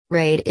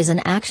Raid is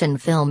an action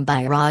film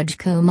by Raj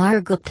Kumar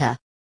Gupta.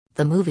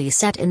 The movie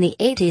set in the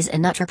 80s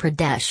in Uttar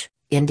Pradesh,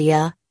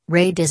 India,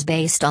 Raid is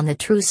based on the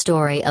true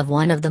story of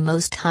one of the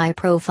most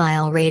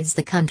high-profile raids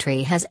the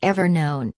country has ever known.